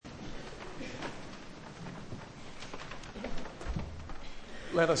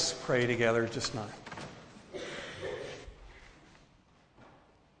Let us pray together just now.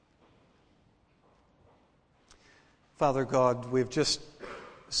 Father God, we've just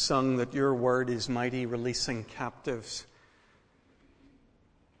sung that your word is mighty, releasing captives.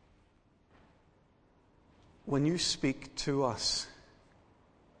 When you speak to us,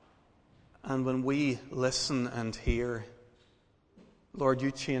 and when we listen and hear, Lord,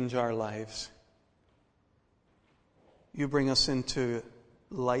 you change our lives. You bring us into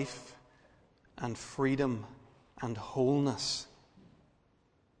life and freedom and wholeness,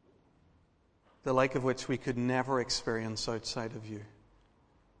 the like of which we could never experience outside of you.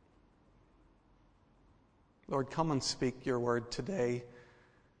 Lord, come and speak your word today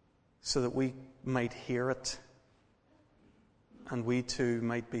so that we might hear it and we too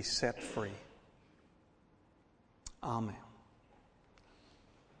might be set free. Amen.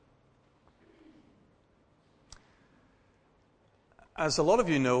 As a lot of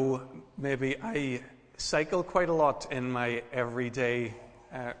you know, maybe I cycle quite a lot in my everyday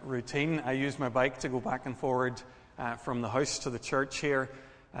routine. I use my bike to go back and forward from the house to the church here,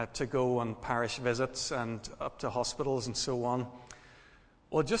 to go on parish visits and up to hospitals and so on.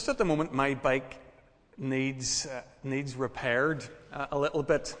 Well, just at the moment, my bike needs repaired a little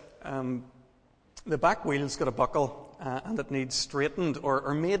bit. The back wheel's got a buckle and it needs straightened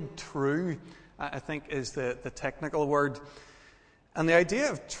or made true, I think is the technical word. And the idea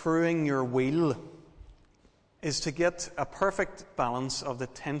of truing your wheel is to get a perfect balance of the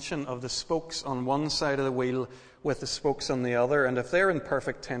tension of the spokes on one side of the wheel with the spokes on the other. And if they're in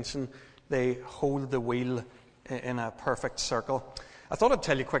perfect tension, they hold the wheel in a perfect circle. I thought I'd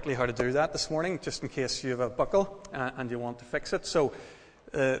tell you quickly how to do that this morning, just in case you have a buckle and you want to fix it. So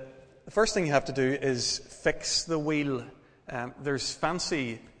the first thing you have to do is fix the wheel. There's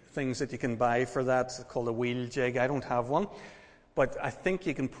fancy things that you can buy for that called a wheel jig. I don't have one. But I think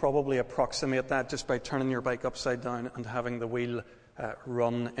you can probably approximate that just by turning your bike upside down and having the wheel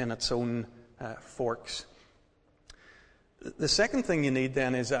run in its own forks. The second thing you need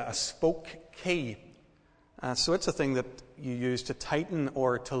then is a spoke key. So it's a thing that you use to tighten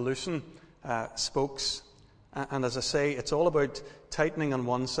or to loosen spokes. And as I say, it's all about tightening on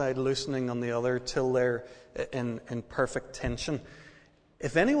one side, loosening on the other till they're in perfect tension.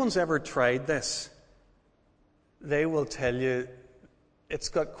 If anyone's ever tried this, they will tell you it's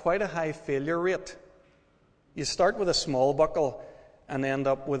got quite a high failure rate. You start with a small buckle and end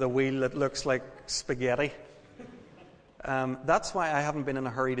up with a wheel that looks like spaghetti. That's why I haven't been in a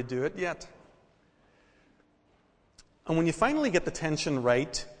hurry to do it yet. And when you finally get the tension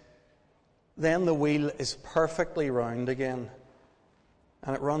right, then the wheel is perfectly round again.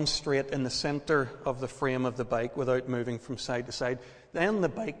 And it runs straight in the center of the frame of the bike without moving from side to side. Then the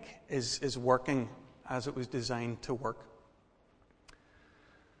bike is working as it was designed to work.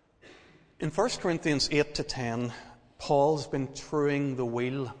 In 1 Corinthians 8-10, Paul's been truing the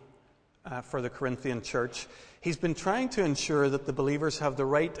wheel for the Corinthian church. He's been trying to ensure that the believers have the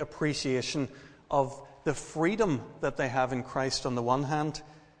right appreciation of the freedom that they have in Christ on the one hand,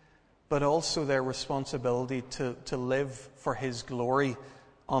 but also their responsibility to live for his glory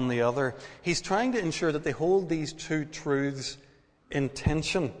on the other. He's trying to ensure that they hold these two truths in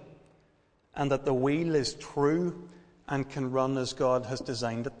tension, and that the wheel is true and can run as God has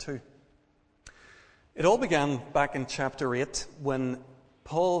designed it to. It all began back in chapter 8 when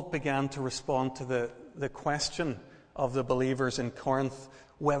Paul began to respond to the question of the believers in Corinth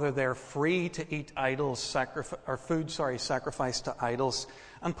whether they're free to eat food sacrificed to idols.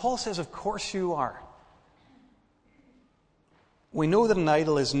 And Paul says, of course you are. We know that an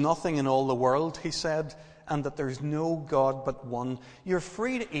idol is nothing in all the world, he said, and that there's no God but one. You're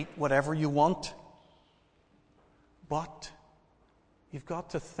free to eat whatever you want. But you've got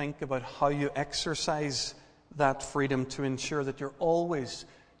to think about how you exercise that freedom to ensure that you're always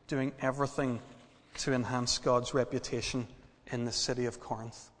doing everything to enhance God's reputation in the city of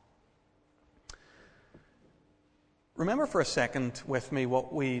Corinth. Remember for a second with me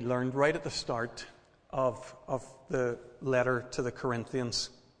what we learned right at the start of the letter to the Corinthians.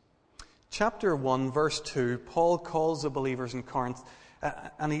 Chapter 1, verse 2, Paul calls the believers in Corinth,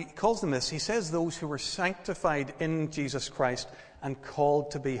 and he calls them this. He says, those who were sanctified in Jesus Christ and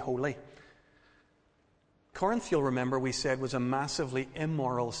called to be holy. Corinth, you'll remember, we said, was a massively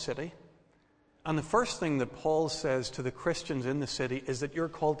immoral city. And the first thing that Paul says to the Christians in the city is that you're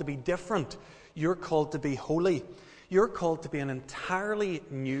called to be different. You're called to be holy. You're called to be an entirely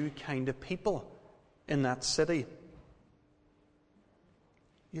new kind of people in that city.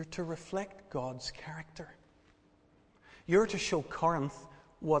 You're to reflect God's character. You're to show Corinth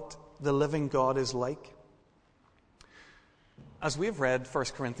what the living God is like. as we've read 1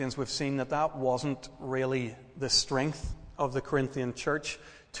 Corinthians, we've seen that wasn't really the strength of the Corinthian church.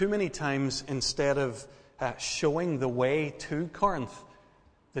 Too many times, instead of showing the way to Corinth,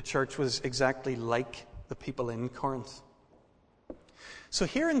 the church was exactly like the people in Corinth. So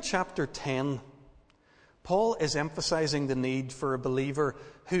here in chapter 10, Paul is emphasizing the need for a believer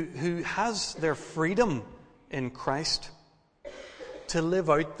who has their freedom in Christ to live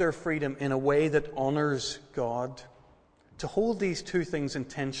out their freedom in a way that honors God, to hold these two things in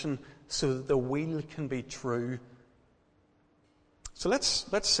tension so that the wheel can be true. So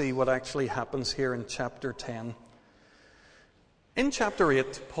let's see what actually happens here in chapter 10. In chapter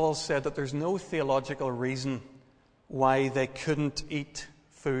 8, Paul said that there's no theological reason why they couldn't eat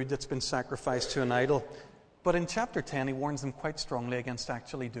food that's been sacrificed to an idol. But in chapter 10, he warns them quite strongly against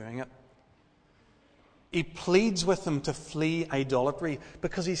actually doing it. He pleads with them to flee idolatry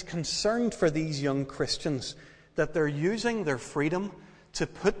because he's concerned for these young Christians that they're using their freedom to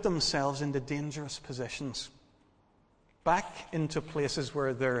put themselves into dangerous positions, back into places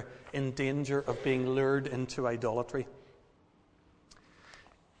where they're in danger of being lured into idolatry.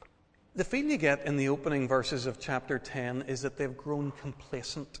 The feel you get in the opening verses of chapter 10 is that they've grown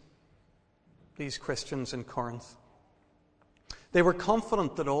complacent, these Christians in Corinth. They were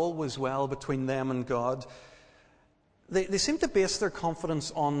confident that all was well between them and God. They seem to base their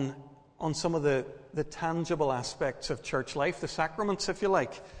confidence on some of the tangible aspects of church life, the sacraments, if you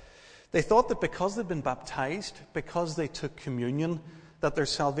like. They thought that because they'd been baptized, because they took communion, that their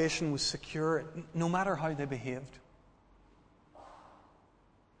salvation was secure no matter how they behaved.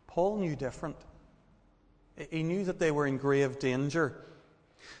 Paul knew different. He knew that they were in grave danger.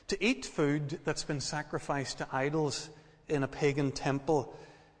 To eat food that's been sacrificed to idols in a pagan temple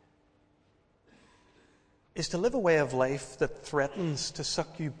is to live a way of life that threatens to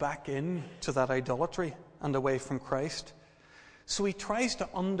suck you back in to that idolatry and away from Christ. So he tries to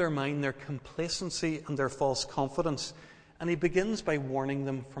undermine their complacency and their false confidence, and he begins by warning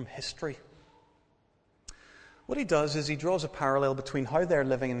them from history. What he does is he draws a parallel between how they're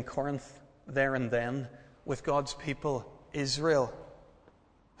living in Corinth there and then with God's people, Israel,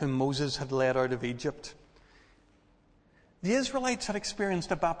 whom Moses had led out of Egypt. The Israelites had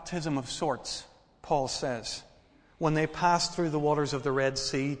experienced a baptism of sorts, Paul says, when they passed through the waters of the Red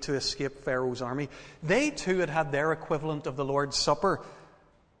Sea to escape Pharaoh's army. They too had had their equivalent of the Lord's Supper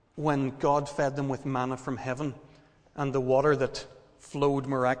when God fed them with manna from heaven and the water that flowed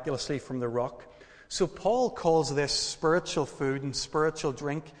miraculously from the rock. So Paul calls this spiritual food and spiritual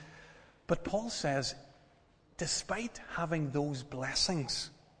drink. But Paul says, despite having those blessings,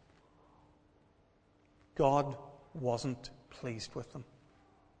 God wasn't pleased with them.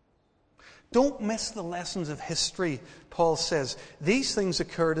 Don't miss the lessons of history, Paul says. These things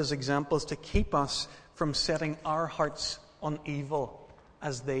occurred as examples to keep us from setting our hearts on evil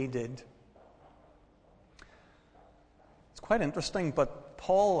as they did. It's quite interesting, but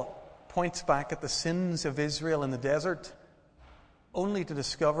Paul points back at the sins of Israel in the desert, only to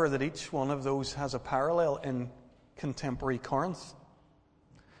discover that each one of those has a parallel in contemporary Corinth.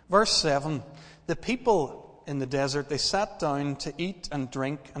 Verse 7, the people in the desert, they sat down to eat and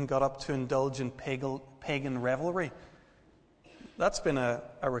drink and got up to indulge in pagan revelry. That's been a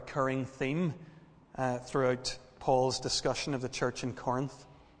recurring theme throughout Paul's discussion of the church in Corinth.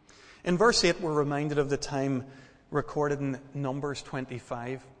 In verse 8, we're reminded of the time recorded in Numbers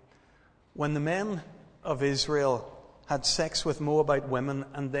 25, when the men of Israel had sex with Moabite women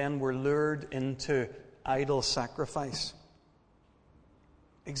and then were lured into idol sacrifice.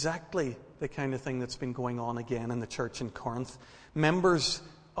 Exactly the kind of thing that's been going on again in the church in Corinth. Members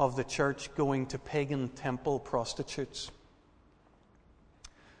of the church going to pagan temple prostitutes.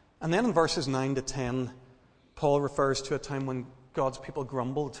 And then in verses 9 to 10, Paul refers to a time when God's people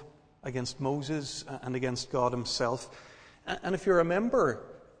grumbled against Moses and against God himself. And if you remember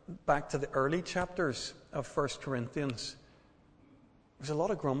back to the early chapters of 1 Corinthians, there's a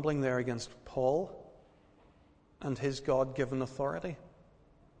lot of grumbling there against Paul and his God-given authority.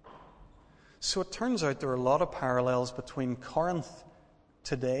 So it turns out there are a lot of parallels between Corinth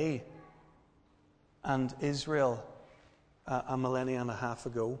today and Israel a millennia and a half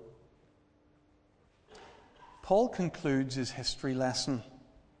ago. Paul concludes his history lesson,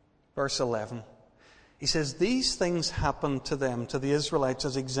 verse 11. He says, these things happened to them, to the Israelites,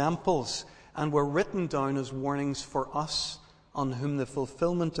 as examples, and were written down as warnings for us, on whom the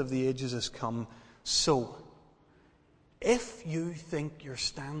fulfillment of the ages has come. So, if you think you're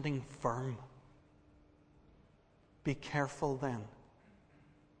standing firm, be careful then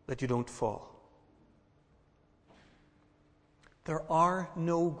that you don't fall. There are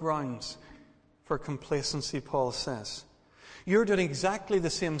no grounds for complacency, Paul says. You're doing exactly the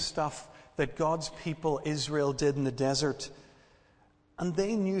same stuff that God's people Israel did in the desert. And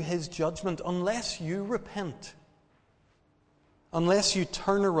they knew his judgment. Unless you repent, unless you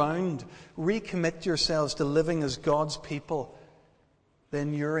turn around, recommit yourselves to living as God's people,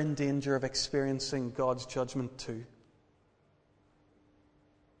 then you're in danger of experiencing God's judgment too.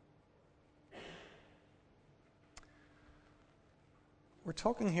 We're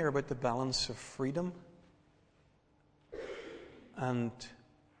talking here about the balance of freedom and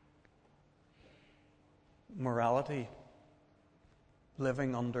morality,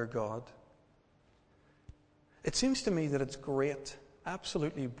 living under God. It seems to me that it's great,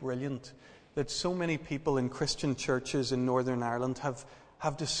 absolutely brilliant, that so many people in Christian churches in Northern Ireland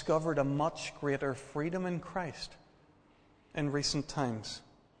have discovered a much greater freedom in Christ in recent times.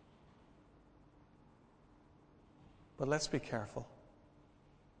 But let's be careful,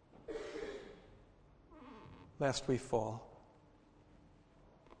 lest we fall.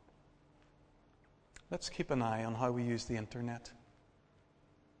 Let's keep an eye on how we use the internet.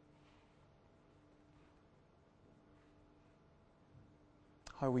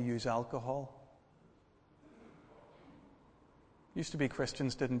 How we use alcohol. Used to be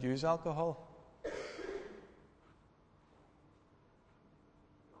Christians didn't use alcohol.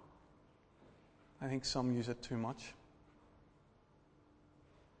 I think some use it too much.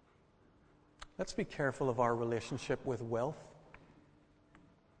 Let's be careful of our relationship with wealth.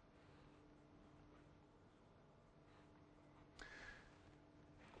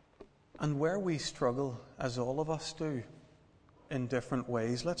 And where we struggle, as all of us do, in different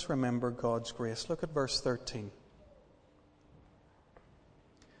ways, let's remember God's grace. Look at verse 13.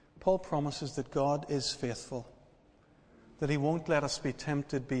 Paul promises that God is faithful, that he won't let us be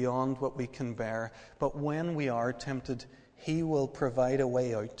tempted beyond what we can bear, but when we are tempted, he will provide a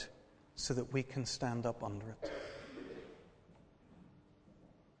way out so that we can stand up under it.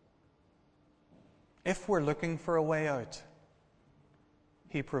 If we're looking for a way out,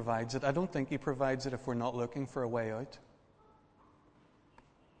 he provides it. I don't think he provides it if we're not looking for a way out.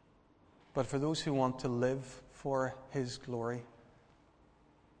 But for those who want to live for his glory,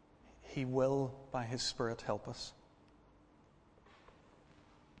 he will, by his Spirit, help us.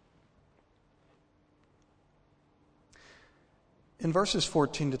 In verses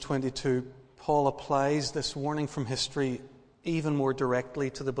 14 to 22, Paul applies this warning from history even more directly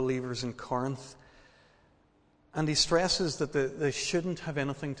to the believers in Corinth. And he stresses that they shouldn't have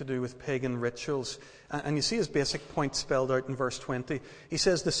anything to do with pagan rituals. And you see his basic point spelled out in verse 20. He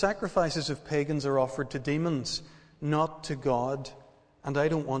says, the sacrifices of pagans are offered to demons, not to God. And I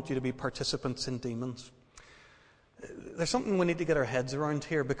don't want you to be participants in demons. There's something we need to get our heads around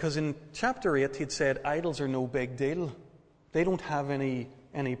here, because in chapter 8 he'd said idols are no big deal. They don't have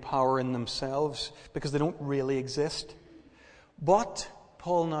any power in themselves because they don't really exist. But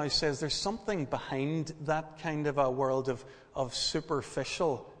Paul now says there's something behind that kind of a world of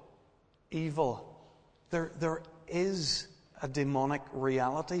superficial evil. There is a demonic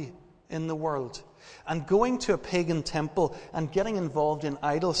reality in the world. And going to a pagan temple and getting involved in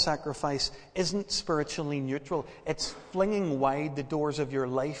idol sacrifice isn't spiritually neutral. It's flinging wide the doors of your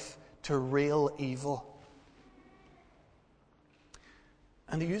life to real evil.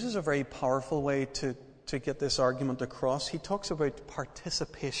 And he uses a very powerful way to get this argument across. He talks about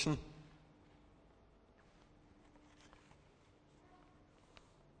participation.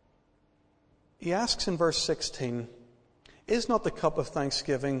 He asks in verse 16, is not the cup of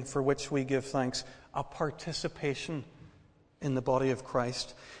thanksgiving for which we give thanks a participation in the body of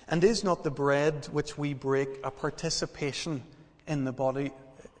Christ? And is not the bread which we break a participation in the body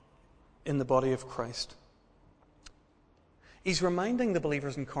of Christ? He's reminding the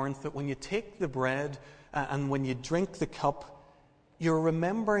believers in Corinth that when you take the bread and when you drink the cup, you're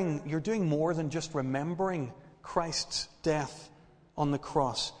doing more than just remembering Christ's death on the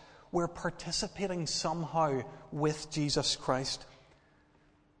cross. We're participating somehow with Jesus Christ.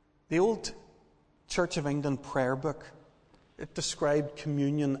 The old Church of England prayer book, it described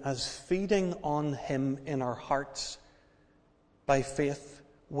communion as feeding on him in our hearts by faith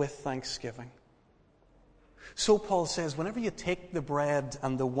with thanksgiving. So Paul says, whenever you take the bread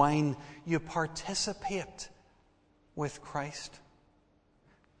and the wine, you participate with Christ.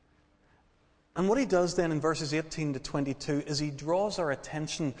 And what he does then in verses 18 to 22 is he draws our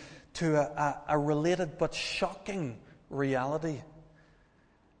attention to a related but shocking reality.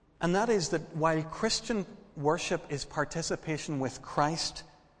 And that is that while Christian worship is participation with Christ,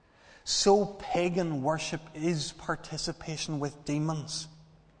 so pagan worship is participation with demons.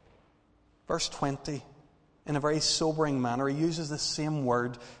 Verse 20. in a very sobering manner. He uses the same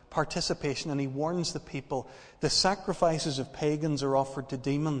word, participation, and he warns the people, the sacrifices of pagans are offered to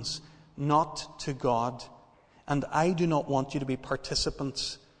demons, not to God, and I do not want you to be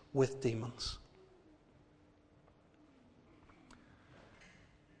participants with demons.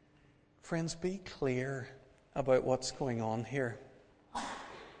 Friends, be clear about what's going on here.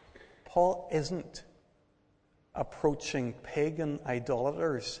 Paul isn't approaching pagan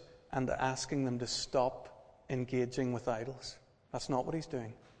idolaters and asking them to stop engaging with idols. That's not what he's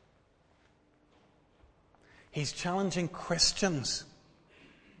doing. He's challenging Christians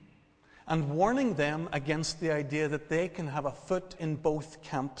and warning them against the idea that they can have a foot in both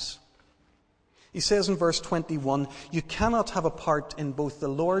camps. He says in verse 21, you cannot have a part in both the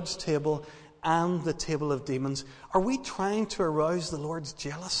Lord's table and the table of demons. Are we trying to arouse the Lord's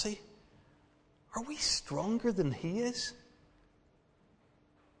jealousy? Are we stronger than he is?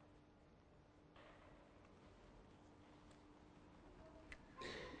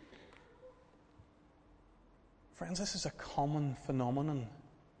 Friends, this is a common phenomenon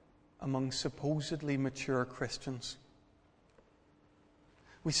among supposedly mature Christians.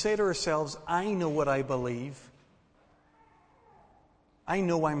 We say to ourselves, I know what I believe. I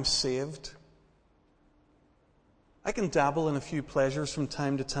know I'm saved. I can dabble in a few pleasures from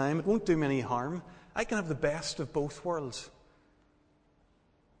time to time. It won't do me any harm. I can have the best of both worlds.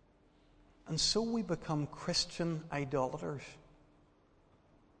 And so we become Christian idolaters.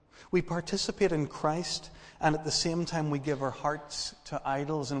 We participate in Christ, and at the same time we give our hearts to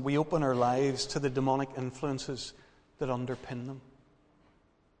idols, and we open our lives to the demonic influences that underpin them.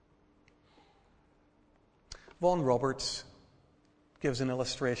 Vaughan Roberts gives an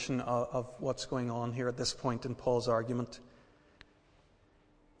illustration of what's going on here at this point in Paul's argument.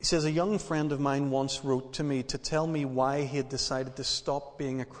 He says, a young friend of mine once wrote to me to tell me why he had decided to stop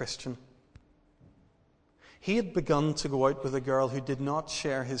being a Christian. He had begun to go out with a girl who did not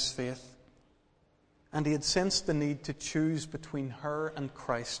share his faith, and he had sensed the need to choose between her and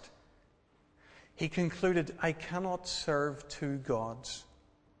Christ. He concluded, I cannot serve two gods.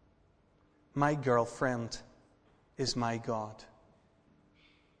 My girlfriend is my God.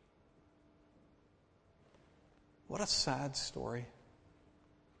 What a sad story.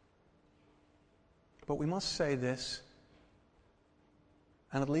 But we must say this,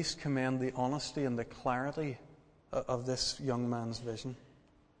 and at least commend the honesty and the clarity of this young man's vision.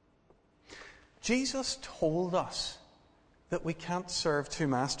 Jesus told us that we can't serve two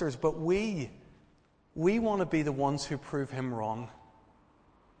masters, but we want to be the ones who prove him wrong.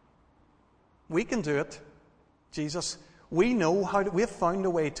 We can do it, Jesus. We know how to, we have found a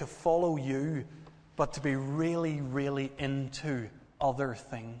way to follow you, but to be really, really into other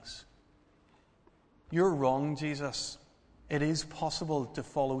things. You're wrong, Jesus. It is possible to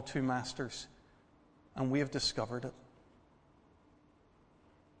follow two masters, and we have discovered it.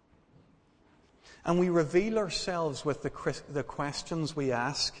 And we reveal ourselves with the questions we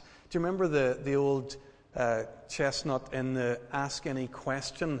ask. Do you remember the old chestnut in the Ask Any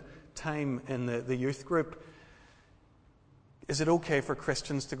Question time in the youth group? Is it okay for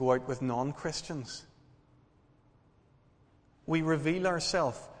Christians to go out with non-Christians? We reveal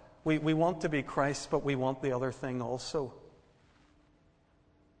ourselves. We want to be Christ, but we want the other thing also.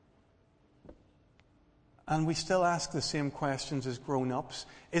 And we still ask the same questions as grown-ups.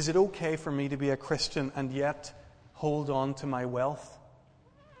 Is it okay for me to be a Christian and yet hold on to my wealth?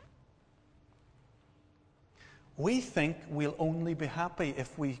 We think we'll only be happy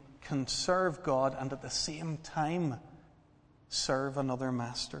if we can serve God and at the same time serve another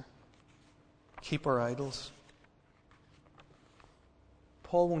master. Keep our idols.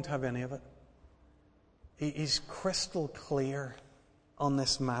 Paul won't have any of it. He's crystal clear on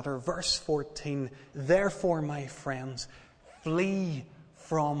this matter. Verse 14, therefore, my friends, flee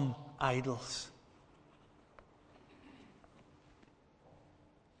from idols.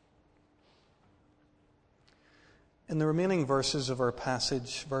 In the remaining verses of our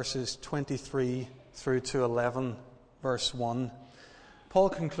passage, verses 23 through to 11, verse 1, Paul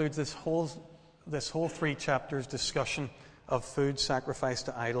concludes this whole 3 chapters discussion of food sacrificed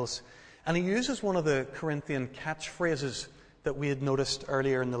to idols. And he uses one of the Corinthian catchphrases that we had noticed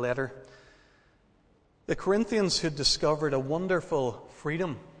earlier in the letter. The Corinthians who had discovered a wonderful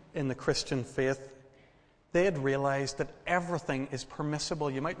freedom in the Christian faith, they had realized that everything is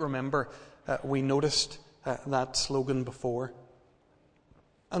permissible. You might remember we noticed that slogan before.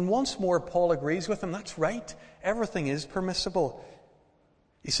 And once more, Paul agrees with them. That's right. Everything is permissible.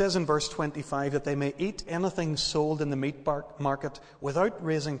 He says in verse 25 that they may eat anything sold in the meat market without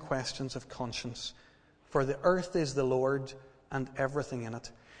raising questions of conscience. For the earth is the Lord and everything in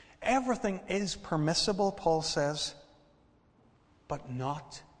it. Everything is permissible, Paul says, but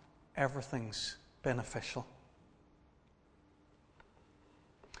not everything's beneficial.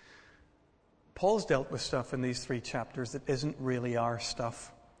 Paul's dealt with stuff in these 3 chapters that isn't really our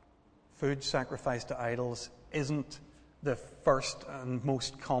stuff. Food sacrificed to idols isn't the first and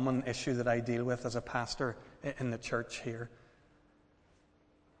most common issue that I deal with as a pastor in the church here.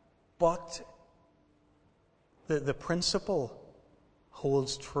 But the principle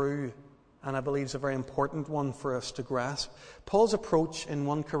holds true, and I believe is a very important one for us to grasp. Paul's approach in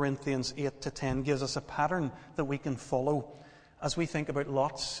 1 Corinthians 8-10 gives us a pattern that we can follow as we think about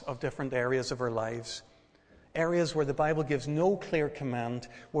lots of different areas of our lives. Areas where the Bible gives no clear command,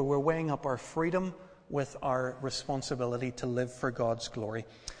 where we're weighing up our freedom with our responsibility to live for God's glory.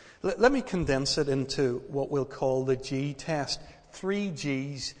 Let me condense it into what we'll call the G test. 3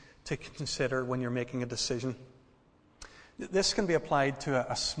 G's to consider when you're making a decision. This can be applied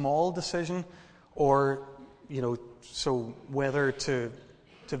to a small decision, or, so whether to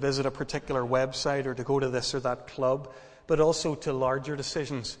visit a particular website or to go to this or that club, but also to larger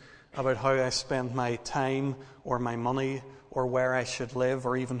decisions about how I spend my time or my money or where I should live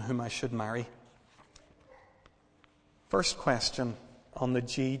or even whom I should marry. First question on the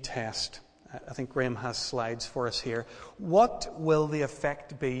G test. I think Graham has slides for us here. What will the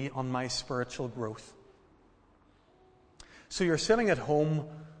effect be on my spiritual growth? So you're sitting at home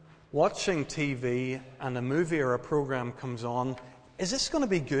watching TV and a movie or a program comes on. Is this going to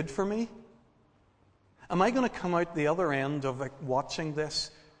be good for me? Am I going to come out the other end of watching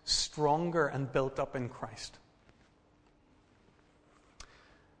this stronger and built up in Christ?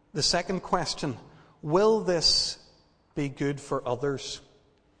 The second question, will this be good for others?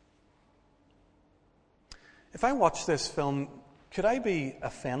 If I watch this film, could I be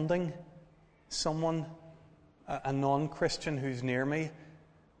offending someone, a non-Christian who's near me?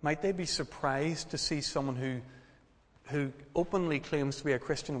 Might they be surprised to see someone who openly claims to be a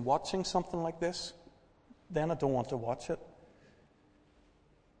Christian watching something like this? Then I don't want to watch it.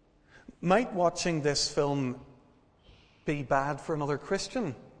 Might watching this film be bad for another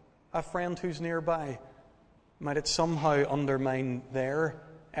Christian, a friend who's nearby? Might it somehow undermine their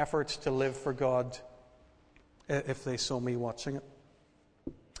efforts to live for God if they saw me watching it?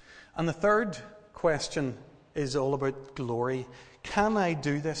 And the third question is all about glory. Can I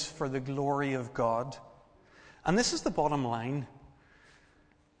do this for the glory of God? And this is the bottom line.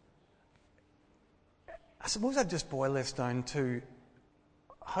 I suppose I'd just boil this down to,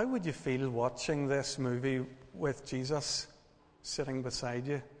 how would you feel watching this movie with Jesus sitting beside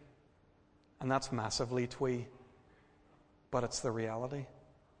you? And that's massively twee, but it's the reality,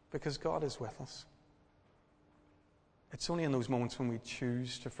 because God is with us. It's only in those moments when we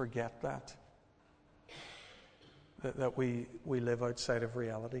choose to forget that we live outside of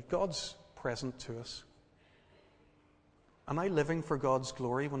reality. God's present to us. Am I living for God's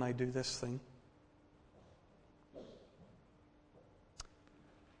glory when I do this thing?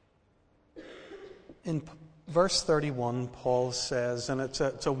 In verse 31, Paul says, and it's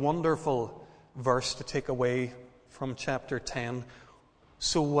a wonderful verse to take away from chapter 10,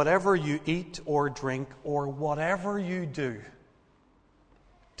 so whatever you eat or drink or whatever you do,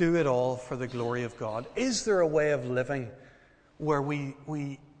 do it all for the glory of God. Is there a way of living where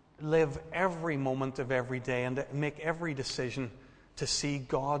we live every moment of every day and make every decision to see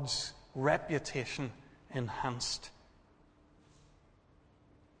God's reputation enhanced?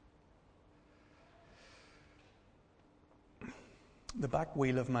 The back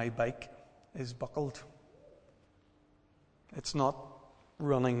wheel of my bike is buckled. It's not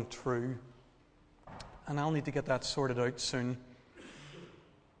running true. And I'll need to get that sorted out soon.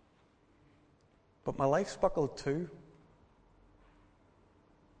 But my life's buckled too.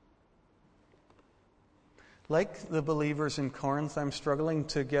 Like the believers in Corinth, I'm struggling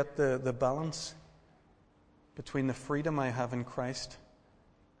to get the balance between the freedom I have in Christ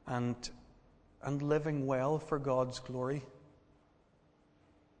and living well for God's glory.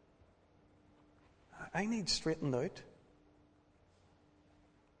 I need straightened out.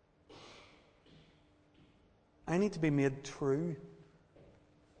 I need to be made true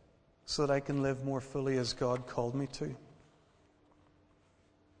so that I can live more fully as God called me to.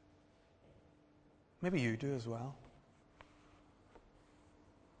 Maybe you do as well.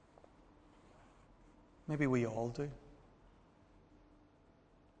 Maybe we all do.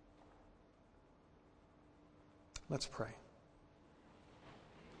 Let's pray.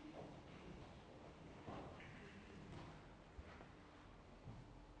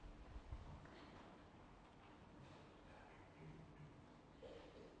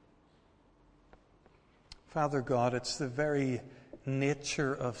 Father God, it's the very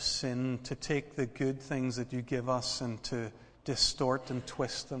nature of sin, to take the good things that you give us and to distort and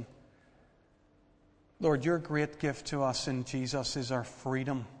twist them. Lord, your great gift to us in Jesus is our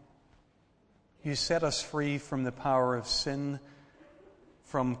freedom. You set us free from the power of sin,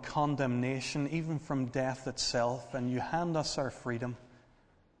 from condemnation, even from death itself, and you hand us our freedom.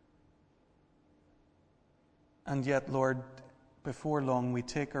 And yet, Lord, before long we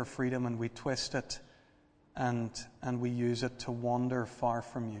take our freedom and we twist it and we use it to wander far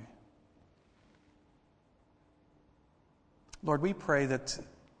from you. Lord, we pray that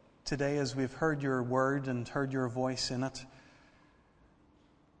today, as we've heard your word and heard your voice in it,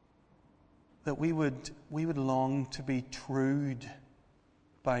 that we would long to be trued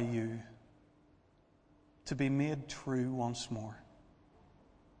by you, to be made true once more.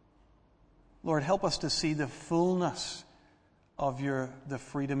 Lord, help us to see the fullness of the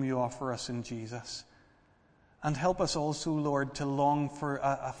freedom you offer us in Jesus. And help us also, Lord, to long for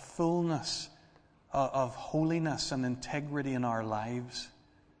a fullness of holiness and integrity in our lives.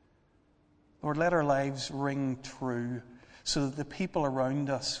 Lord, let our lives ring true so that the people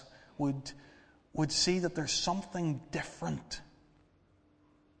around us would see that there's something different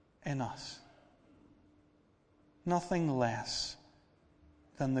in us. Nothing less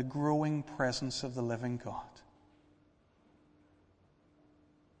than the growing presence of the living God.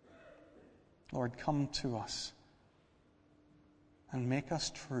 Lord, come to us and make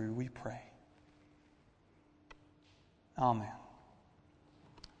us true, we pray. Amen.